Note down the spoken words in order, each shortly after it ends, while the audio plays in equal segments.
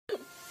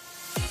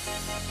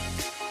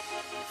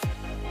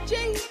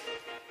Jay,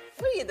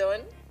 what are you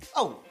doing?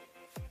 Oh,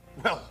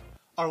 well,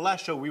 our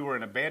last show we were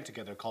in a band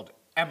together called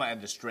Emma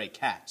and the Stray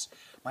Cats.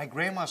 My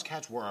grandma's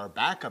cats were our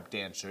backup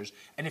dancers,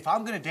 and if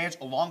I'm gonna dance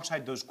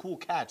alongside those cool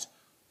cats,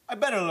 I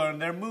better learn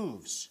their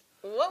moves.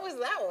 What was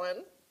that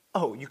one?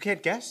 Oh, you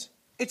can't guess?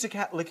 It's a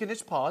cat licking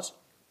its paws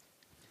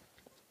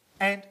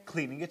and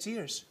cleaning its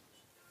ears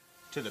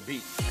to the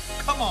beat.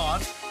 Come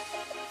on.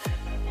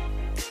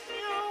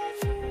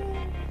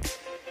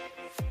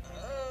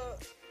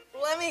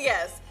 Let me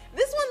guess.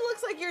 This one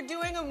looks like you're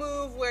doing a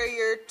move where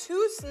you're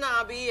too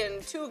snobby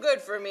and too good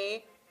for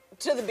me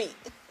to the beat.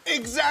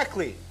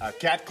 Exactly. A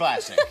cat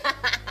classic.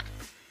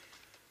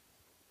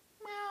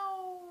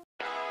 Meow.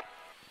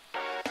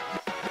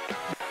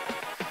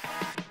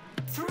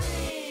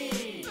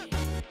 3,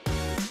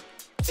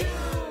 2,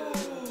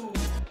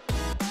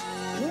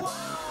 1.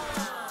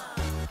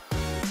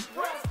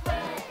 Press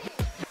play.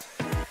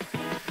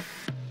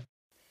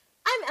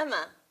 I'm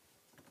Emma.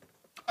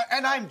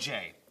 And I'm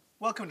Jay.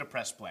 Welcome to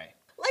Press Play.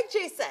 Like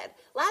Jay said,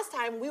 last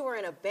time we were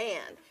in a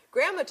band.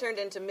 Grandma turned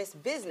into Miss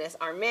Business,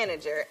 our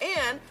manager,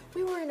 and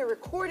we were in a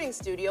recording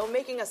studio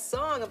making a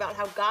song about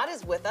how God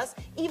is with us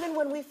even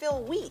when we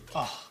feel weak.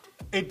 Oh,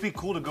 it'd be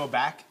cool to go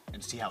back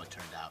and see how it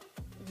turned out.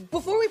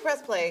 Before we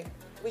press play,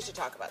 we should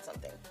talk about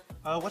something.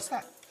 What's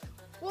that?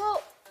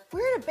 Well,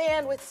 we're in a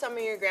band with some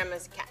of your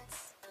grandma's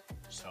cats.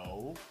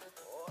 So?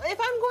 If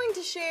I'm going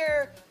to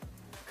share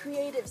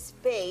creative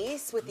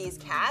space with these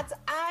cats,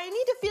 I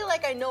need to feel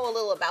like I know a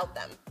little about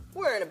them.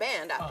 We're in a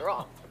band, after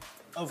all.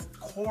 Of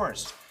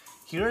course.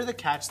 Here are the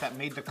cats that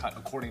made the cut,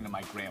 according to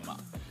my grandma.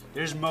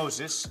 There's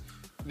Moses,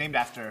 named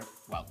after,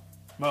 well,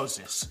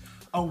 Moses.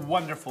 A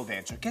wonderful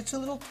dancer. Gets a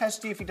little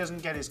testy if he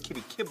doesn't get his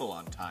kitty kibble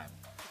on time.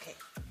 Okay.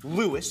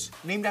 Lewis,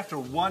 named after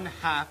one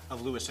half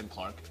of Lewis and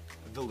Clark,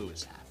 the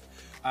Lewis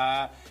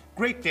half.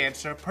 Great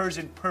dancer, purrs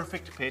in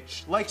perfect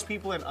pitch, likes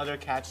people and other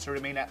cats to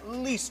remain at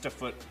least a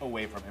foot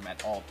away from him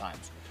at all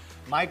times.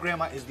 My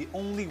grandma is the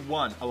only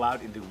one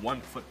allowed in the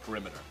 1 foot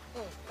perimeter.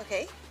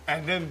 Okay.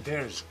 And then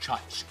there's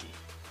Chotchki.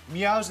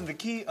 Meows in the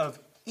key of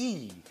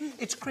E.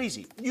 It's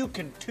crazy. You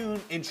can tune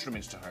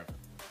instruments to her.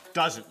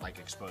 Doesn't like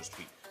exposed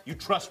feet. You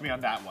trust me on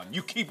that one.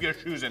 You keep your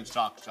shoes and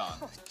socks on.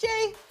 Oh,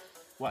 Jay,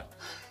 What?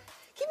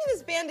 keeping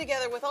this band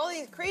together with all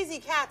these crazy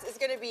cats is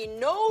going to be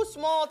no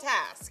small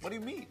task. What do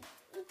you mean?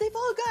 They've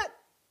all got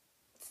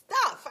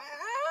stuff. I'm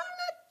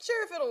not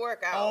sure if it'll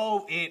work out.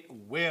 Oh, it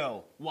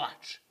will.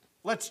 Watch.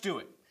 Let's do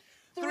it.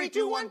 3,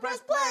 2, 1, press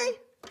play.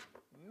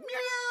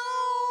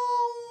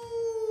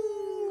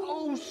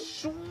 Oh,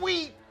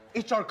 sweet.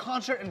 It's our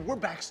concert and we're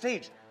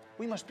backstage.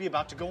 We must be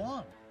about to go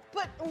on.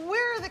 But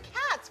where are the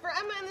cats for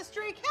Emma and the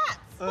Stray Cats?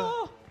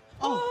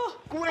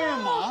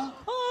 Grandma.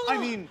 I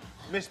mean,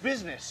 Miss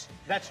Business.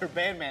 That's her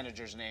band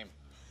manager's name.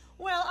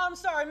 Well, I'm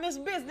sorry, Miss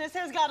Business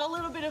has got a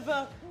little bit of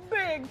a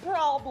big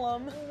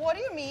problem. What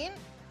do you mean?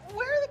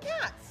 Where are the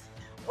cats?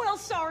 Well,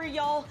 sorry,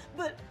 y'all,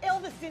 but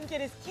Elvis didn't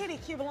get his kitty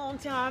kibble on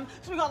time,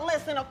 so we got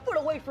less than a foot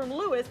away from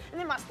Lewis, and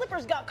then my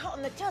slippers got caught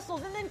in the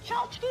tussles, and then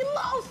Chotchki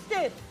lost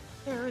it.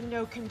 They're in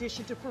no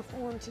condition to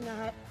perform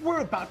tonight. We're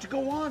about to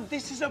go on.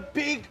 This is a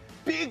big,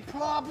 big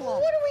problem.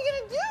 What are we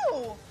gonna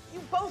do?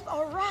 You both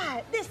are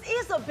right. This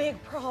is a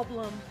big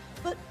problem.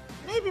 But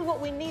maybe what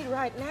we need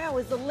right now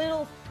is a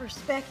little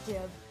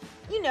perspective.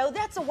 You know,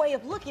 that's a way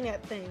of looking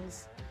at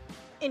things.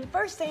 In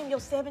 1 Samuel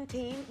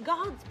 17,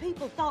 God's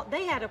people thought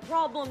they had a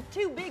problem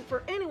too big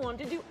for anyone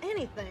to do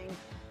anything.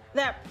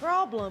 That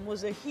problem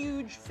was a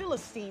huge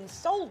Philistine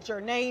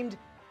soldier named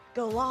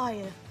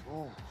Goliath.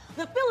 Oh.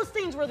 The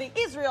Philistines were the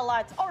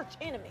Israelites' arch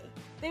enemy.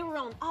 They were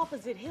on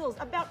opposite hills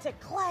about to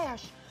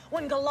clash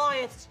when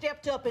Goliath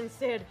stepped up and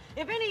said,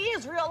 if any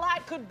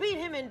Israelite could beat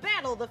him in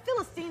battle, the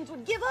Philistines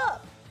would give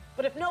up.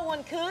 But if no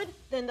one could,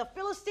 then the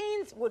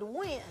Philistines would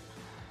win.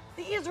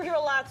 The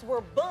Israelites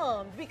were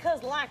bummed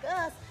because, like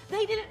us,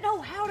 they didn't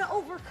know how to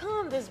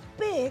overcome this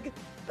big,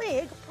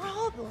 big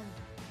problem.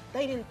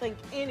 They didn't think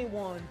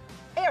anyone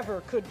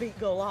ever could beat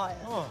Goliath.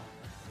 Oh.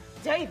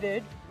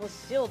 David was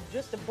still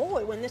just a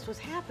boy when this was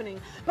happening,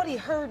 but he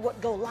heard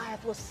what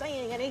Goliath was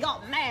saying and he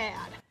got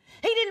mad.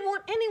 He didn't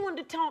want anyone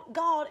to taunt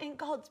God and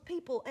God's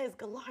people as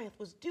Goliath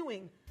was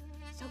doing.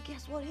 So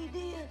guess what he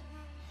did?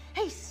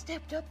 He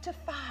stepped up to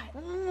fight.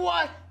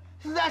 What?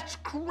 That's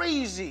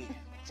crazy.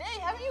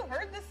 Jay, haven't you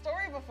heard this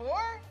story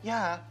before?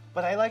 Yeah,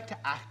 but I like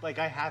to act like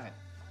I haven't.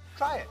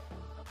 Try it.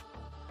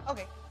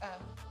 Okay,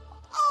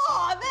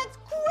 oh, that's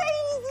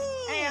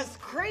crazy! As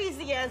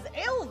crazy as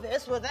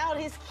Elvis without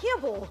his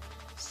kibble.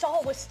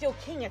 Saul was still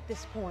king at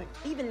this point,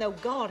 even though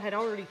God had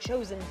already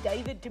chosen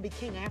David to be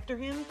king after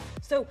him.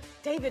 So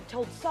David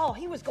told Saul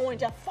he was going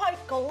to fight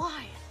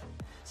Goliath.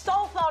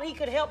 Saul thought he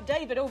could help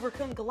David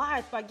overcome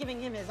Goliath by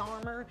giving him his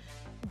armor,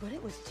 but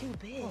it was too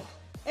big.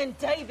 And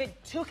David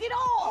took it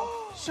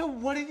all. So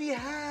what did he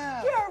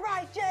have? You're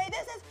right, Jay.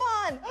 This is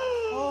fun.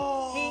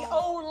 He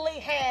only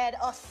had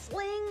a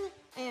sling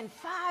and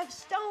 5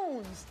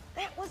 stones.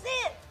 That was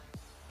it.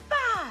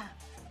 5.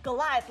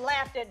 Goliath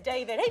laughed at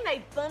David. He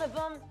made fun of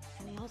him,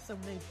 and he also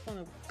made fun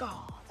of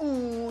God.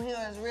 Ooh, he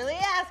was really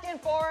asking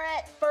begging for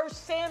it. 1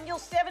 Samuel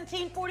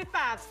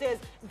 17:45 says,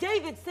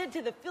 David said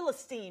to the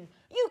Philistine,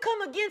 you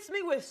come against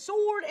me with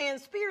sword and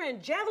spear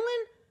and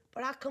javelin,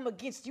 but I come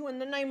against you in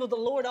the name of the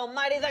Lord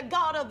Almighty, the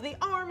God of the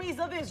armies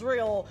of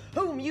Israel,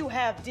 whom you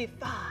have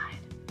defied.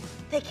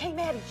 They came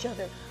at each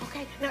other,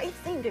 okay? Now, it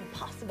seemed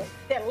impossible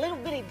that little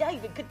bitty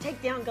David could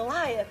take down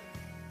Goliath.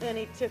 Then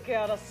he took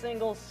out a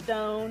single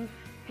stone.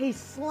 He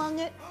slung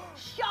it,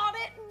 shot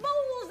it,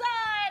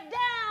 bullseye!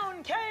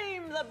 Down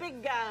came the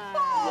big guy.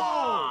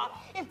 Oh,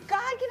 if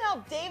God can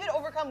help David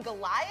overcome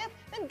Goliath,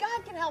 then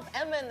God can help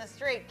Emma and the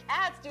Stray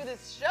Cats do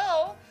this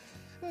show.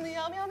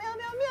 Meow, meow, meow, meow,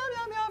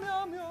 meow, meow,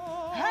 meow,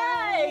 meow.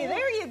 Hey,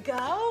 there you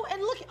go.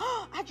 And look,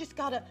 I just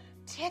got a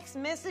text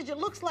message. It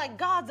looks like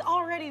God's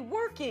already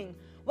working.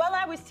 While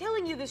I was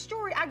telling you the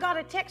story, I got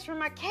a text from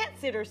my cat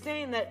sitter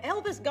saying that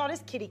Elvis got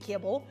his kitty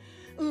kibble,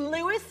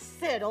 Lewis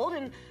settled,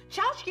 and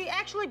Chowski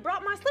actually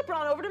brought my slipper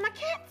on over to my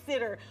cat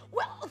sitter.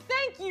 Well,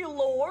 thank you,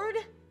 Lord.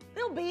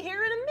 They'll be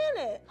here in a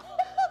minute.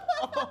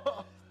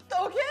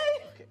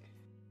 Okay.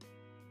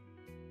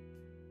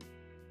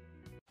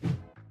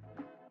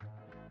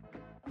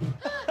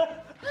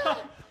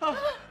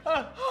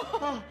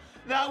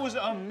 That was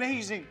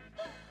amazing.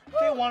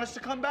 They want us to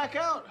come back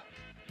out.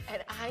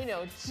 And I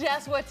know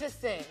just what to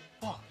sing.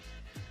 Oh.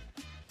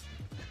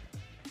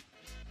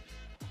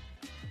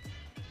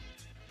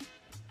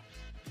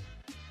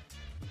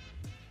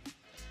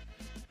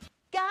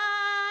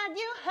 God,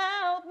 you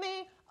help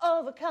me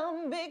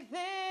overcome big things.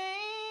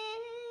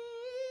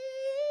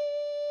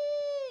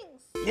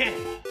 Yeah.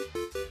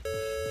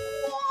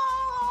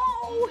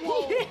 Whoa!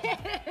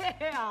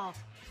 Yeah.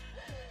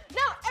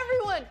 Now,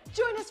 everyone,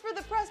 join us for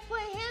the press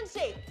play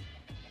handshake.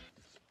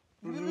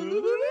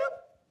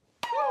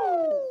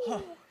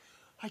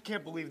 I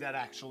can't believe that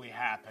actually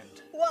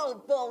happened.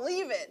 Well,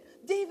 believe it.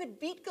 David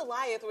beat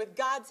Goliath with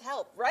God's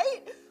help,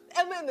 right?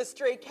 Emma and the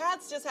Stray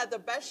Cats just had the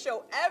best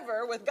show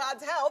ever with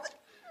God's help.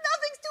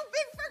 Nothing's too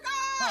big for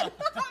God.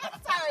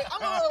 Sorry,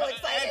 I'm a little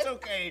excited. It's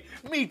okay.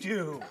 Me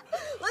too.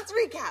 Let's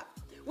recap.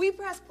 We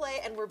pressed play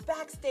and we're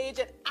backstage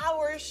at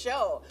our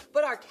show,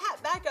 but our cat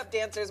backup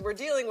dancers were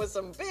dealing with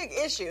some big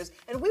issues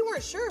and we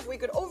weren't sure if we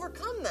could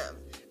overcome them.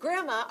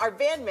 Grandma, our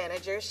band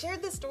manager,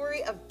 shared the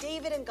story of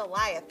David and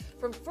Goliath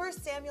from 1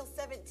 Samuel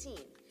 17.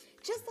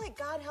 Just like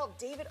God helped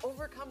David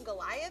overcome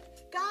Goliath,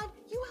 God,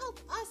 you help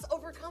us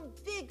overcome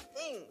big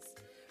things.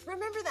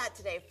 Remember that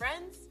today,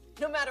 friends,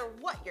 no matter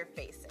what you're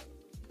facing.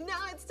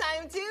 Now it's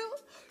time to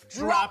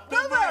Drop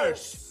the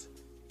verse.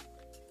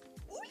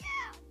 Oh,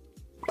 yeah.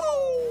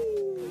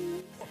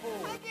 Boom!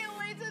 I can't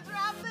wait to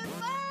drop this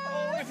verse.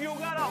 Oh, if you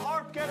got a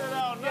harp, get it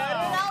out now. Get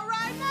it out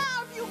right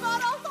now if you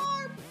got a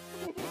harp.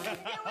 Here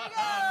we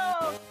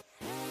go.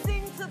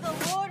 Sing to the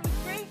Lord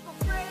with grateful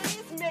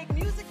praise. Make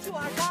music to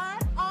our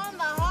God on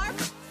the harp.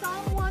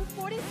 Psalm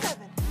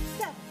 147,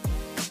 7.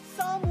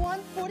 Psalm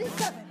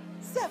 147,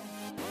 7.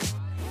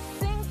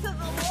 Sing to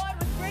the Lord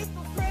with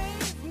grateful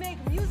praise. Make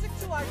music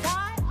to our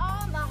God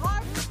on the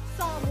harp.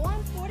 Psalm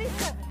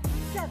 147,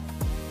 7.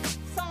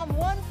 Psalm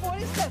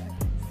 147,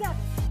 7.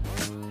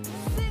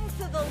 Sing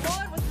to the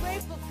Lord with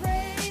grateful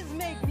praise.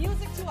 Make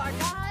music to our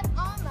God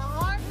on the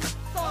harp.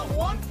 Psalm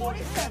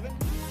 147,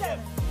 7.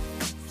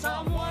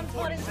 Psalm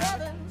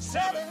 147,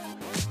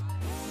 7.